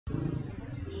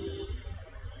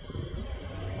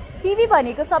TV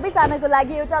भनेको सबैजनाको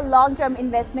लागि एउटा लङ टर्म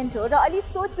इन्भेस्टमेन्ट हो र अलि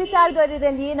सोच विचार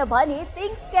गरेर लिएन भने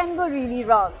थिङ्स क्यान गो रियली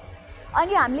रङ।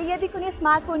 अनि हामीले यदि कुनै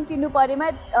स्मार्टफोन किन्नु परेमा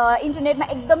इन्टरनेटमा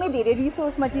एकदमै धेरै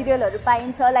रिसोर्स मटेरियलहरू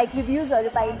पाइन्छ, लाइक रिभ्युजहरू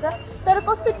पाइन्छ, तर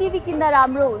कस्तो टिभी किन्दा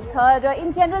राम्रो हुन्छ र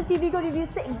इन जेनरल टिभीको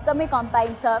रिभ्युज चाहिँ एकदमै कम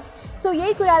पाइन्छ। सो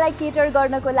यही कुरालाई केटर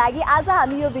गर्नको लागि आज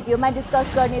हामी यो भिडियोमा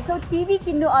डिस्कस गर्नेछौँ टिभी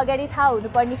किन्नु अगाडि थाहा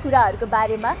हुनुपर्ने कुराहरूको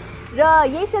बारेमा। र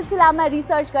यही सिलसिलामा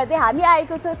रिसर्च गर्दै हामी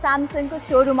आएको छौँ स्यामसङको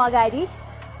सोरुम अगाडि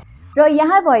र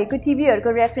यहाँ भएको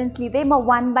टिभीहरूको रेफरेन्स लिँदै म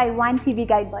 1 by 1 टिभी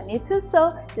गाइड भन्नेछु। So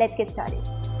let's get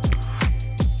started.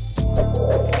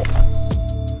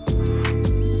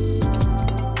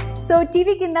 So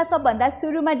TV किन्दा सबभन्दा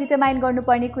सुरुमा डिटरमाइन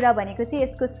गर्नुपर्ने कुरा भनेको चाहिँ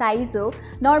यसको साइज हो।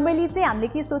 नर्मली चाहिँ हामीले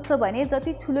के सोच्छौँ भने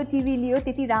जति ठुलो टिभी लियो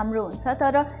त्यति राम्रो हुन्छ,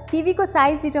 तर टिभीको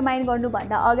साइज डिटरमाइन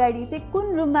गर्नुभन्दा अगाडि चाहिँ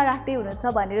कुन रुममा राख्दै हुनुहुन्छ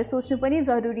भनेर सोच्नु पनि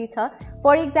जरुरी छ।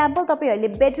 फर इक्जाम्पल तपाईँहरूले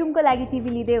बेडरुमको लागि टिभी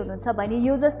लिँदै हुनुहुन्छ भने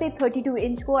यो जस्तै 32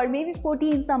 इन्चको अर मेबी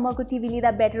 40 इन्चसम्मको टिभी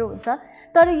लिँदा बेटर हुन्छ।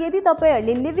 तर यदि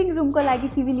तपाईँहरूले लिभिङ रुमको लागि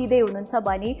टिभी लिँदै हुनुहुन्छ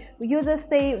भने यो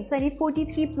जस्तै हुन्छ नि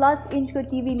 43+ इन्चको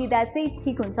टिभी लिँदा चाहिँ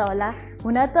ठिक हुन्छ होला।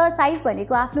 हुन त साइज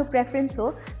भनेको आफ्नो प्रेफरेन्स हो,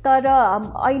 तर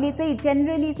अहिले चाहिँ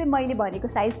जेनरली चाहिँ मैले भनेको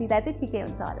साइज लिँदा चाहिँ ठिकै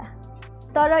हुन्छ होला।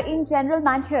 तर इन जेनरल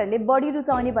मान्छेहरूले बढी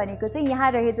रुचाउने भनेको चाहिँ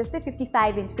यहाँ रहे जस्तै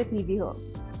 55 इन्चको टिभी हो।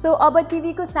 सो अब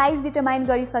टिभीको साइज डिटरमाइन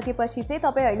गरिसकेपछि चाहिँ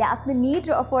तपाईँहरूले आफ्नो निड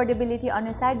र अफोर्डेबिलिटी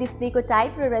अनुसार डिस्प्लेको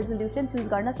टाइप र रेजोल्युसन चुज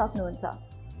गर्न सक्नुहुन्छ।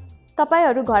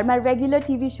 तपाईहरू घरमा रेगुलर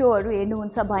टिभी सोहरू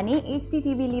हेर्नुहुन्छ भने एचडी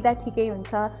टिभी लिँदा ठिकै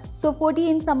हुन्छ। सो 40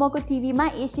 इन्चसम्मको टिभीमा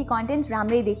एचडी कन्टेन्ट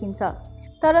राम्रै देखिन्छ।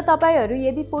 तर तपाईहरू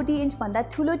यदि 40 इन्चभन्दा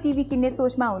ठुलो टिभी किन्ने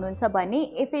सोचमा हुनुहुन्छ भने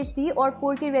एफएचडी और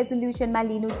 4K रेजोल्युसनमा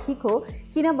लिनु ठिक हो,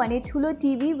 किनभने ठुलो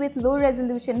टिभी विथ लो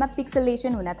रेजोल्युसनमा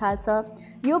पिक्सलेसन हुन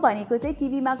थाल्छ। यो भनेको चाहिँ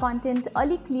टिभीमा कन्टेन्ट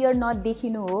अलिक क्लियर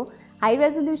नदेखिनु हो। हाई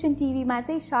रेजोल्युसन टिभीमा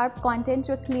चाहिँ शार्प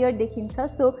कन्टेन्ट र क्लियर देखिन्छ।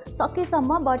 सो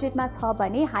सकेसम्म बजेटमा छ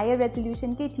भने हायर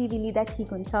रेजोल्युसनकै टिभी लिँदा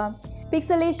ठिक हुन्छ।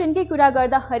 पिक्सलेसनकै कुरा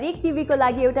गर्दा हरेक टिभीको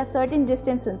लागि एउटा सर्टेन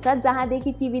डिस्टेन्स हुन्छ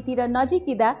जहाँदेखि टिभीतिर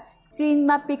नजिकिँदा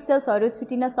स्क्रिनमा पिक्सल्सहरू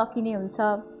छुटिन सकिने हुन्छ।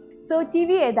 सो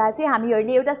टिभी हेर्दा चाहिँ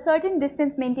हामीहरूले एउटा सर्टेन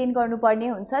डिस्टेन्स मेन्टेन गर्नुपर्ने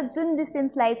हुन्छ, जुन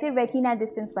डिस्टेन्सलाई चाहिँ रेटिना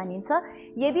डिस्टेन्स भनिन्छ।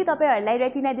 यदि तपाईँहरूलाई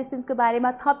रेटिना डिस्टेन्सको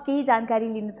बारेमा थप केही जानकारी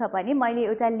लिनु छ भने मैले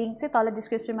एउटा लिङ्क चाहिँ तल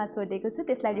डिस्क्रिप्सनमा छोडिदिएको छु,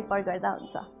 त्यसलाई रिफर गर्दा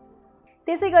हुन्छ।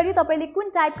 त्यसै गरी तपाईँले कुन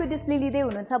टाइपको डिस्प्ले लिँदै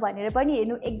हुनुहुन्छ भनेर पनि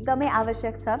हेर्नु एकदमै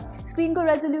आवश्यक छ। स्क्रिनको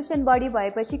रेजोल्युसन बढी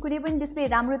भएपछि कुनै पनि डिस्प्ले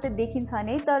राम्रो त देखिन्छ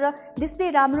नै, तर डिस्प्ले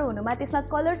राम्रो हुनुमा त्यसमा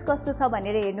कलर्स कस्तो छ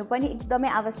भनेर हेर्नु पनि एकदमै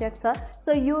आवश्यक छ।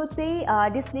 सो यो चाहिँ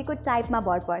डिस्प्लेको टाइपमा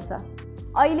भर पर्छ।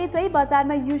 अहिले चाहिँ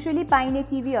बजारमा युजुअली पाइने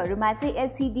टिभीहरूमा चाहिँ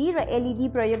एलसिडी र एलइडी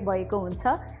प्रयोग भएको हुन्छ।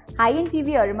 हाई एन्ड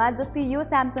टिभीहरूमा जस्तै यो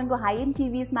स्यामसङको हाई एन्ड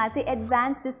टिभीजमा चाहिँ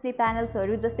एडभान्स डिस्प्ले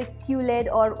प्यानल्सहरू जस्तै क्युलेड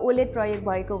और ओलेड प्रयोग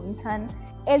भएको हुन्छन्।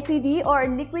 एलसिडी और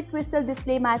लिक्विड क्रिस्टल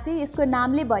डिस्प्लेमा चाहिँ यसको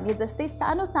नामले भने जस्तै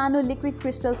सानो सानो लिक्विड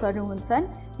क्रिस्टल्सहरू हुन्छन्।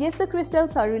 यस्तो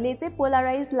क्रिस्टल्सहरूले चाहिँ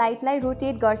पोलराइज लाइटलाई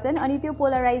रोटेट गर्छन् अनि त्यो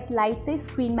पोलराइज लाइट चाहिँ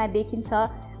स्क्रिनमा देखिन्छ।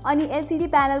 अनि एलसिडी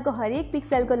प्यानलको हरेक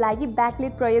पिक्सलको लागि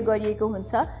ब्याकलाइट प्रयोग गरिएको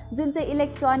हुन्छ, जुन चाहिँ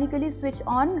इलेक्ट्रोनिकली स्विच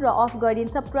अन र अफ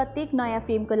गरिन्छ प्रत्येक नयाँ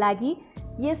फ्रेमको लागि।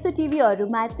 यस्तो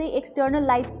टिभीहरूमा चाहिँ एक्सटर्नल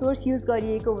लाइट सोर्स युज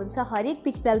गरिएको हुन्छ हरेक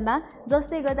पिक्सलमा,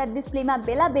 जसले गर्दा डिस्प्लेमा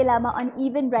बेला बेलामा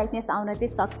अनइभन ब्राइटनेस आउन चाहिँ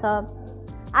सक्छ।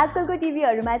 आजकलको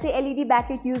टिभीहरूमा चाहिँ एलइडी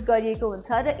ब्याकलाइट युज गरिएको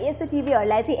हुन्छ र यस्तो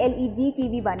टिभीहरूलाई चाहिँ एलइडी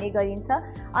टिभी भन्ने गरिन्छ।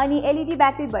 अनि एलइडी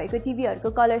ब्याकलाइट भएको टिभीहरूको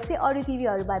कलर चाहिँ अरू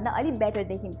टिभीहरूभन्दा अलिक बेटर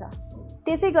देखिन्छ।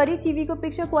 त्यसै गरी टिभीको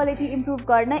पिक्चर क्वालिटी इम्प्रुभ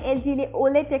गर्न एलजीले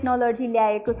ओलेड टेक्नोलोजी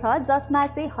ल्याएको छ, जसमा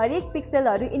चाहिँ हरेक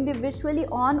पिक्सलहरू इन्डिभिजुअली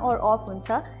अन और अफ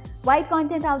हुन्छ। व्हाइट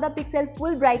कन्टेन्ट आउँदा पिक्सल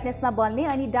फुल ब्राइटनेसमा बल्ने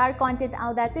अनि डार्क कन्टेन्ट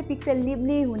आउँदा चाहिँ पिक्सल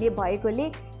निम्ने हुने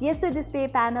भएकोले यस्तो डिस्प्ले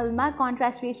प्यानलमा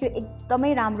कन्ट्रास्ट रेसियो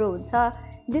एकदमै राम्रो हुन्छ।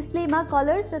 डिस्प्लेमा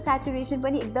कलर्स र स्याचुरेसन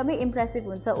पनि एकदमै इम्प्रेसिभ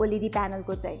हुन्छ ओएलइडी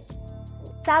प्यानलको चाहिँ।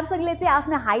 स्यामसङले चाहिँ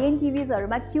आफ्नो हाई एन्ड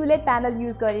टिभीजहरूमा क्युलेड प्यानल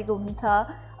युज गरेको हुन्छ।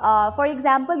 फर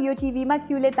इक्जाम्पल यो टिभीमा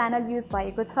क्युलेड प्यानल युज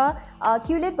भएको छ।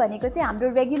 क्युलेड भनेको चाहिँ हाम्रो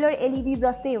रेगुलर एलइडी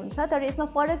जस्तै हुन्छ, तर यसमा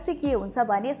फरक चाहिँ के हुन्छ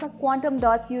भने यसमा क्वान्टम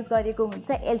डट्स युज गरेको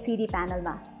हुन्छ एलसिडी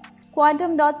प्यानलमा।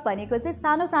 क्वान्टम डट्स भनेको चाहिँ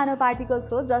सानो सानो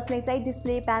पार्टिकल्स हो जसले चाहिँ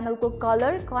डिस्प्ले प्यानलको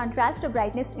कलर, कन्ट्रास्ट र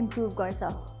ब्राइटनेस इम्प्रुभ गर्छ।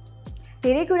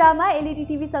 धेरै कुरामा एलइडी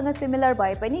टिभीसँग सिमिलर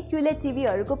भए पनि क्युलेड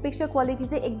टिभीहरूको पिक्चर क्वालिटी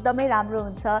चाहिँ एकदमै राम्रो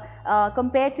हुन्छ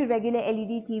compare to regular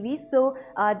LED TV. So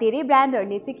धेरै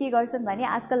ब्रान्डहरूले चाहिँ के गर्छन् भने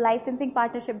आजकल लाइसेन्सिङ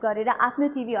पार्टनरसिप गरेर आफ्नो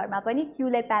टिभीहरूमा पनि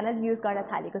क्युलेड प्यानल युज गर्न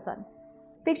थालेको छन्।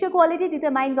 पिक्चर क्वालिटी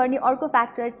डिटरमाइन गर्ने अर्को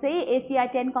फ्याक्टर चाहिँ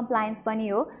HDR10 कम्प्लायन्स पनि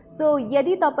हो। सो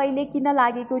यदि तपाईँले किन्न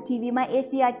लागेको टिभीमा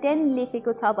HDR10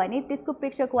 लेखेको छ भने त्यसको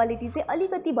पिक्चर क्वालिटी चाहिँ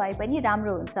अलिकति भए पनि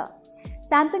राम्रो हुन्छ।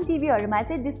 स्यामसङ टिभीहरूमा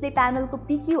चाहिँ डिस्प्ले प्यानलको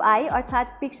PQI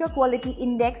अर्थात् पिक्चर क्वालिटी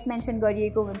इन्डेक्स मेन्सन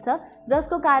गरिएको हुन्छ,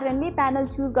 जसको कारणले प्यानल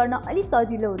चुज गर्न अलि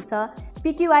सजिलो हुन्छ।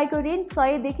 PQI को रेन्ज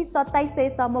 100 देखि 2700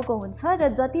 सम्मको हुन्छ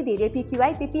र जति धेरै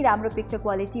PQI त्यति राम्रो पिक्चर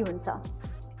क्वालिटी हुन्छ।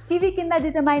 टिभी किन्दा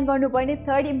डिटरमाइन गर्नुपर्ने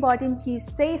थर्ड इम्पोर्टेन्ट चिज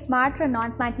चाहिँ स्मार्ट र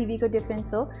नन स्मार्ट टिभीको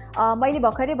डिफ्रेन्स हो। मैले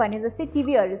भर्खरै भने जस्तै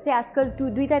टिभीहरू चाहिँ आजकल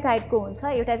दुईटा टाइपको हुन्छ,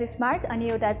 एउटा चाहिँ स्मार्ट अनि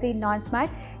एउटा चाहिँ नन स्मार्ट।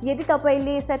 यदि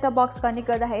तपाईँले सेटअप बक्स कनेक्ट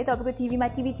गर्दाखेरि तपाईँको टिभीमा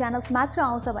टिभी च्यानल्स मात्र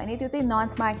आउँछ भने त्यो चाहिँ नन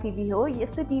स्मार्ट टिभी हो।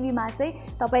 यस्तो टिभीमा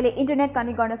चाहिँ तपाईँले इन्टरनेट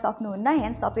कनेक्ट गर्न सक्नुहुन्न,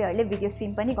 हेन्स तपाईँहरूले भिडियो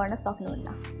स्ट्रिम पनि गर्न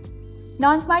सक्नुहुन्न।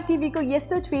 नन स्मार्ट टिभीको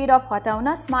यस्तो ट्रेड अफ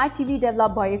हटाउन स्मार्ट टिभी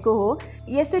डेभलप भएको हो।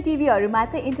 यस्तो टिभीहरूमा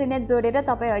चाहिँ इन्टरनेट जोडेर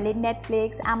तपाईँहरूले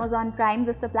नेटफ्लिक्स, एमाजोन प्राइम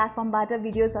जस्तो प्लेटफर्मबाट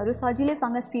भिडियोजहरू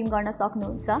सजिलैसँग स्ट्रिम गर्न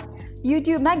सक्नुहुन्छ।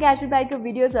 युट्युबमा ग्याजेट बाइकको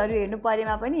भिडियोजहरू हेर्नु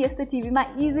परेमा पनि यस्तो टिभीमा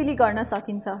इजिली गर्न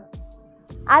सकिन्छ।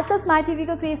 आजकल स्मार्ट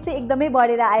टिभीको क्रेज चाहिँ एकदमै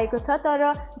बढेर आएको छ, तर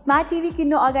स्मार्ट टिभी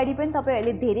किन्नु अगाडि पनि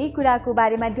तपाईँहरूले धेरै कुराको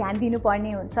बारेमा ध्यान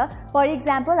दिनुपर्ने हुन्छ। फर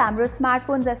इक्जाम्पल, हाम्रो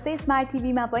स्मार्टफोन जस्तै स्मार्ट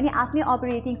टिभीमा पनि आफ्नै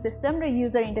अपरेटिङ सिस्टम र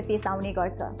युजर इन्टरफेस आउने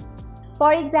गर्छ।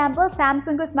 फर इक्जाम्पल,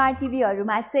 स्यामसङको स्मार्ट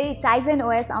टिभीहरूमा चाहिँ टाइजन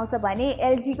OS आउँछ भने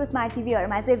LGको स्मार्ट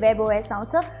टिभीहरूमा चाहिँ वेब OS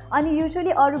आउँछ, अनि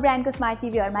युजुअली अरू ब्रान्डको स्मार्ट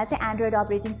टिभीहरूमा चाहिँ एन्ड्रोइड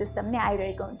अपरेटिङ सिस्टम नै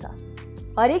आइरहेको हुन्छ।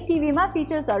 हरेक टिभीमा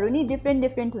फिचर्सहरू नि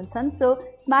डिफ्रेन्ट हुन्छन्, सो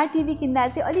स्मार्ट टिभी किन्दा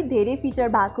चाहिँ अलिक धेरै फिचर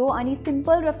भएको अनि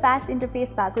सिम्पल र फास्ट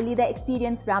इन्टरफेस भएको लिँदा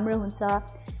एक्सपिरियन्स राम्रो हुन्छ।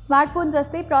 स्मार्टफोन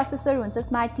जस्तै प्रोसेसर हुन्छ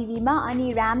स्मार्ट टिभीमा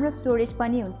अनि ऱ्याम र स्टोरेज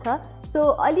पनि हुन्छ, सो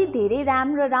अलि धेरै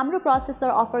ऱ्याम र राम्रो प्रोसेसर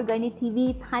अफर गर्ने टिभी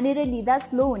छानेर लिँदा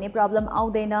स्लो हुने प्रब्लम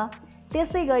आउँदैन।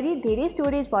 त्यस्तै गरी धेरै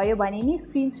स्टोरेज भयो भने नि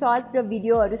स्क्रिनसट्स र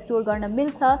भिडियोहरू स्टोर गर्न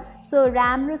मिल्छ, सो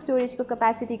ऱ्याम र स्टोरेजको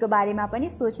क्यापेसिटीको बारेमा पनि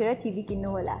सोचेर टिभी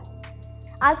किन्नुहोला।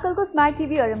 आजकलको स्मार्ट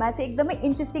टिभीहरूमा चाहिँ एकदमै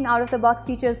interesting out of the box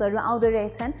फिचर्सहरू आउँदो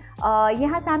रहेछन्।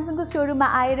 यहाँ स्यामसङको सोरुममा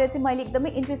आएर चाहिँ मैले एकदमै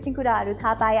इन्ट्रेस्टिङ कुराहरू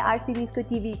थाहा पाएँ R सिरिजको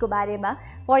टिभीको बारेमा।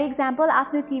 फर इक्जाम्पल,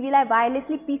 आफ्नो टिभीलाई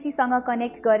वायरलेसली PCसँग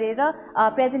कनेक्ट गरेर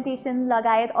प्रेजेन्टेसन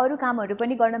लगायत अरू कामहरू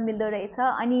पनि गर्न मिल्दो रहेछ,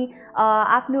 अनि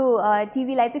आफ्नो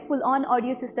टिभीलाई चाहिँ फुल अन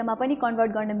अडियो सिस्टममा पनि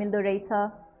कन्भर्ट गर्न मिल्दो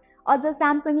रहेछ। अझ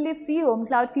स्यामसङले फ्री होम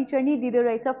क्लाउड फिचर नै दिँदो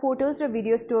रहेछ फोटोज र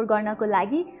भिडियो स्टोर गर्नको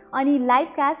लागि, अनि लाइभ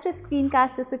कास्ट र स्क्रिन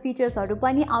कास्ट जस्तो फिचर्सहरू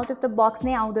पनि आउट अफ द बक्स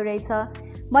नै आउँदो रहेछ।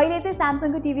 मैले चाहिँ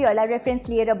स्यामसङको टिभीहरूलाई रेफरेन्स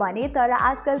लिएर भने, तर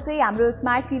आजकल चाहिँ हाम्रो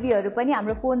स्मार्ट टिभीहरू पनि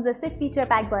हाम्रो फोन जस्तै फिचर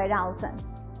प्याक भएर आउँछन्।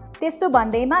 त्यस्तो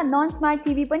भन्दैमा नन स्मार्ट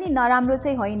टिभी पनि नराम्रो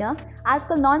चाहिँ होइन।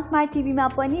 आजकल नन स्मार्ट टिभीमा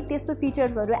पनि त्यस्तो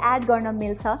फिचर्सहरू एड गर्न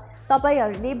मिल्छ।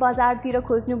 तपाईहरूले बजारतिर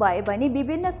खोज्नु भयो भने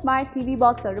विभिन्न स्मार्ट टिभी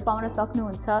बक्सहरू पाउन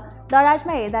सक्नुहुन्छ।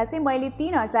 दराजमा हेर्दा चाहिँ मैले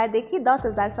 3000 देखि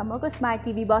 10,000 सम्मको स्मार्ट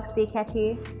टिभी बक्स देखेको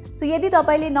थिएँ। सो यदि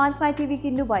तपाईँले नन स्मार्ट टिभी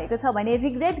किन्नु भएको छ भने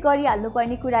रिग्रेट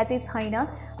गरिहाल्नुपर्ने कुरा चाहिँ छैन।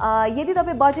 यदि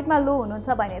तपाईँ बजेटमा लो हुनुहुन्छ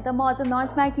भने त म अझ नन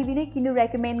स्मार्ट टिभी नै किन्नु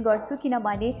रेकमेन्ड गर्छु,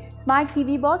 किनभने स्मार्ट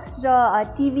टिभी बक्स र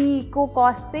टिभीको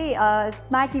कस्ट चाहिँ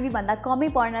स्मार्ट टिभीभन्दा कमै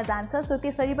पर्न जान्छ, सो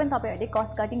त्यसरी पनि तपाईँहरूले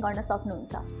कस्ट कटिङ गर्न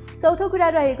सक्नुहुन्छ। चौथो कुरा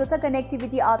रहेको छ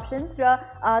कनेक्टिभिटी अप्सन्स, र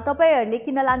तपाईँहरूले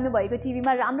किन्न लाग्नु भएको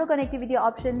टिभीमा राम्रो कनेक्टिभिटी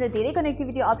अप्सन र धेरै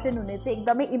कनेक्टिभिटी अप्सन हुने चाहिँ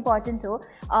एकदमै इम्पोर्टेन्ट हो।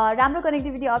 राम्रो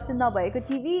कनेक्टिभिटी अप्सन नभएको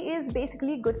TV is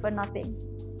basically good for nothing.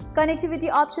 Connectivity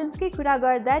अप्सन्सकै कुरा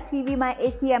गर्दा टिभीमा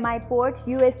HDMI port,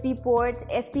 USB port,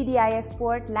 SPDIF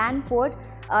port, LAN port,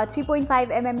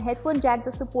 3.5mm headphone jack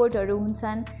जस्तो पोर्टहरू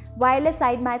हुन्छन्। वायरलेस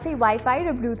साइडमा चाहिँ वाइफाई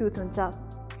र ब्लुटुथ हुन्छ।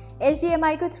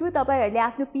 HDMI को थ्रु तपाईँहरूले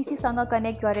आफ्नो PCसँग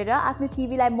कनेक्ट गरेर आफ्नो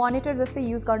टिभीलाई मोनिटर जस्तै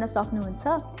युज गर्न सक्नुहुन्छ।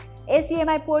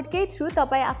 HDMI पोर्टकै थ्रु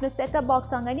तपाईँ आफ्नो सेटअप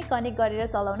बक्ससँग नि कनेक्ट गरेर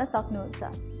चलाउन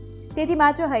सक्नुहुन्छ। त्यति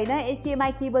मात्र होइन,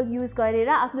 HDMI केबल युज गरेर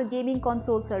आफ्नो गेमिङ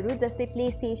कन्सोल्सहरू जस्तै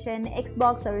प्लेस्टेसन,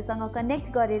 एक्सबक्सहरूसँग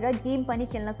कनेक्ट गरेर गेम पनि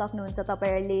खेल्न सक्नुहुन्छ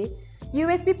तपाईँहरूले।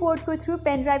 USB पोर्टको through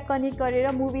pain drive connect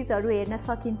गरेर मुभिजहरू हेर्न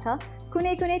सकिन्छ।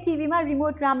 कुनै टिभीमा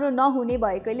रिमोट राम्रो नहुने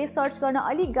भएकोले सर्च गर्न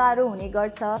अलिक गाह्रो हुने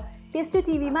गर्छ। त्यस्तो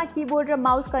टिभीमा किबोर्ड र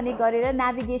माउस कनेक्ट गरेर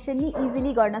नेभिगेसन नि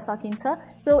इजिली गर्न सकिन्छ।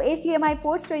 सो HDMI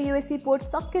पोर्ट्स र USB पोर्ट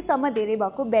सकेसम्म धेरै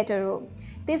भएको बेटर हो।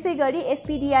 त्यसै गरी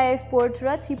SPDIF पोर्ट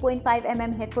र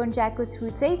 3.5mm हेडफोन ज्याकको थ्रु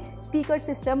चाहिँ स्पिकर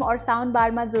सिस्टम और साउन्ड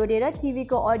बारमा जोडेर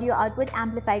टिभीको अडियो आउटपुट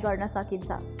एम्प्लिफाई गर्न सकिन्छ।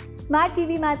 स्मार्ट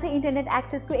टिभीमा चाहिँ इन्टरनेट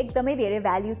एक्सेसको एकदमै धेरै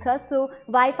भ्याल्यु छ, सो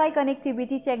वाइफाई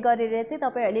कनेक्टिभिटी चेक गरेर चाहिँ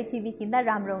तपाईँहरूले टिभी किन्दा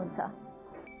राम्रो हुन्छ।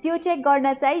 त्यो चेक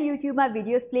गर्न चाहिँ युट्युबमा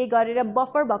भिडियोज प्ले गरेर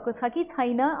बफर भएको छ कि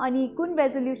छैन अनि कुन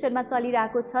रेजोल्युसनमा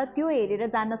चलिरहेको छ त्यो हेरेर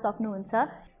जान्न सक्नुहुन्छ।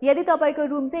 यदि तपाईँको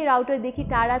रुम चाहिँ राउटरदेखि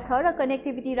टाढा छ र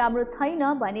कनेक्टिभिटी राम्रो छैन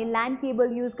भने LAN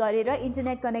केबल युज गरेर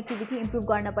इन्टरनेट कनेक्टिभिटी इम्प्रुभ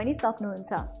गर्न पनि सक्नुहुन्छ।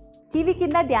 टिभी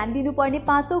किन्दा ध्यान दिनुपर्ने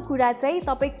पाँचौं कुरा चाहिँ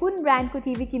तपाईँ कुन ब्रान्डको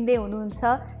टिभी किन्दै हुनुहुन्छ,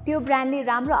 त्यो ब्रान्डले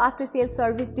राम्रो आफ्टर सेल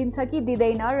सर्भिस दिन्छ कि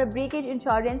दिँदैन र ब्रेकेज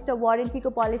इन्स्योरेन्स र वारेन्टीको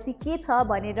पोलिसी के छ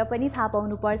भनेर पनि थाहा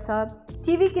पाउनुपर्छ।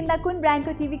 टिभी किन्दा कुन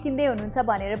ब्रान्डको टिभी किन्दै हुनुहुन्छ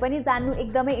भनेर पनि जान्नु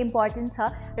एकदमै इम्पोर्टेन्ट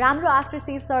छ। राम्रो आफ्टर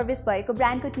सेल सर्भिस भएको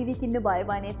ब्रान्डको टिभी किन्नुभयो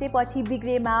भने चाहिँ पछि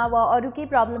बिग्रेमा वा अरू केही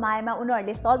प्रब्लम आएमा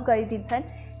उनीहरूले सल्भ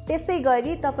गरिदिन्छन्। त्यसै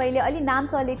गरी तपाईँले अलि नाम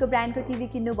चलेको ब्रान्डको टिभी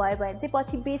किन्नुभयो भने चाहिँ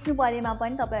पछि बेच्नु परेमा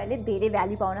पनि तपाईँहरूले धेरै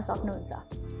भ्याल्यु पाउन सक्नुहुन्छ।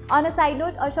 अन साइड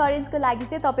नोट, असुरेन्सको लागि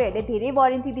चाहिँ तपाईँहरूले धेरै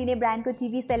वारेन्टी दिने ब्रान्डको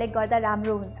टिभी सेलेक्ट गर्दा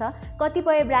राम्रो हुन्छ।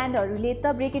 कतिपय ब्रान्डहरूले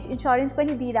त ब्रेकेज इन्स्योरेन्स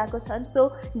पनि दिइरहेको छन्। सो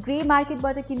ग्रे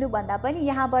मार्केटबाट किन्नुभन्दा पनि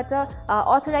यहाँबाट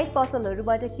अथोराइज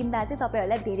पसलहरूबाट किन्दा चाहिँ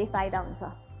तपाईँहरूलाई धेरै फाइदा हुन्छ।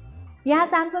 यहाँ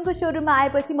स्यामसङको सोरुममा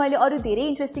आएपछि मैले अरू धेरै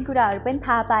इन्ट्रेस्टिङ कुराहरू पनि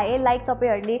थाहा पाएँ। लाइक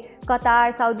तपाईँहरूले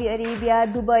कतार, साउदी अरेबिया,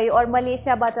 दुबई और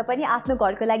मलेसियाबाट पनि आफ्नो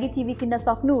घरको लागि टिभी किन्न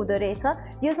सक्नु हुँदो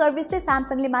रहेछ। यो सर्भिस चाहिँ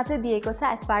स्यामसङले मात्र दिएको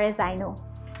छ as far as I know.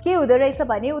 के हुँदो रहेछ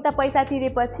भने उता पैसा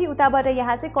तिरेपछि उताबाट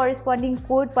यहाँ चाहिँ करेस्पोन्डिङ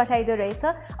कोड पठाइदो रहेछ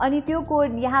अनि त्यो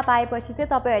कोड यहाँ पाएपछि चाहिँ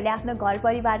तपाईँहरूले आफ्नो घर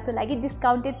परिवारको लागि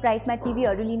डिस्काउन्टेड प्राइसमा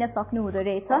टिभीहरू लिन सक्नु हुँदो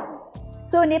रहेछ।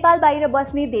 सो नेपाल बाहिर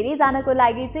बस्ने धेरैजनाको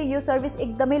लागि चाहिँ यो सर्भिस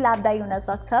एकदमै लाभदायी हुन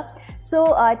सक्छ। सो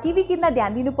टिभी किन्दा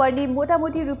ध्यान दिनुपर्ने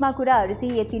मोटामोटी रूपमा कुराहरू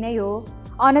चाहिँ यति नै हो।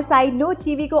 अन अ साइड नोट,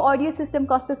 टिभीको अडियो सिस्टम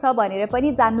कस्तो छ भनेर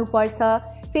पनि जान्नुपर्छ।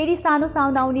 फेरि सानो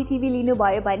साउन्ड आउने टिभी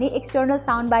लिनुभयो भने एक्सटर्नल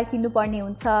साउन्ड बार किन्नुपर्ने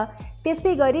हुन्छ।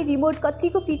 त्यसै गरी रिमोट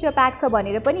कतिको फिचर प्याक छ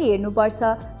भनेर पनि हेर्नुपर्छ।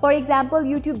 फर इक्जाम्पल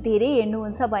युट्युब धेरै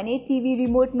हेर्नुहुन्छ भने टिभी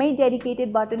रिमोटमै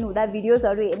डेडिकेटेड बटन हुँदा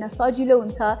भिडियोजहरू हेर्न सजिलो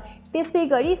हुन्छ। त्यसै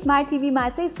गरी स्मार्ट टिभीमा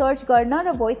चाहिँ सर्च गर्न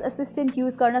र भोइस असिस्टेन्ट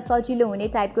युज गर्न सजिलो हुने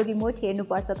टाइपको रिमोट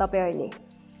हेर्नुपर्छ तपाईँहरूले।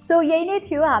 सो यही नै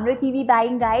थियो हाम्रो टिभी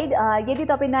बाइङ गाइड। यदि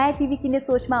तपाईँ नयाँ टिभी किन्ने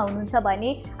सोचमा हुनुहुन्छ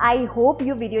भने आई होप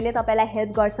यो भिडियोले तपाईँलाई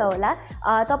हेल्प गर्छ होला।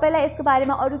 तपाईँलाई यसको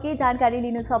बारेमा अरू केही जानकारी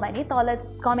लिनु छ भने तल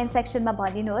कमेन्ट सेक्सनमा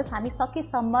भनिदिनुहोस्, हामी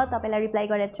सकेसम्म तपाईँलाई रिप्लाई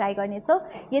गरेर ट्राई गर्नेछौँ।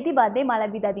 यति भन्दै मलाई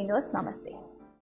बिदा दिनुहोस्। नमस्ते।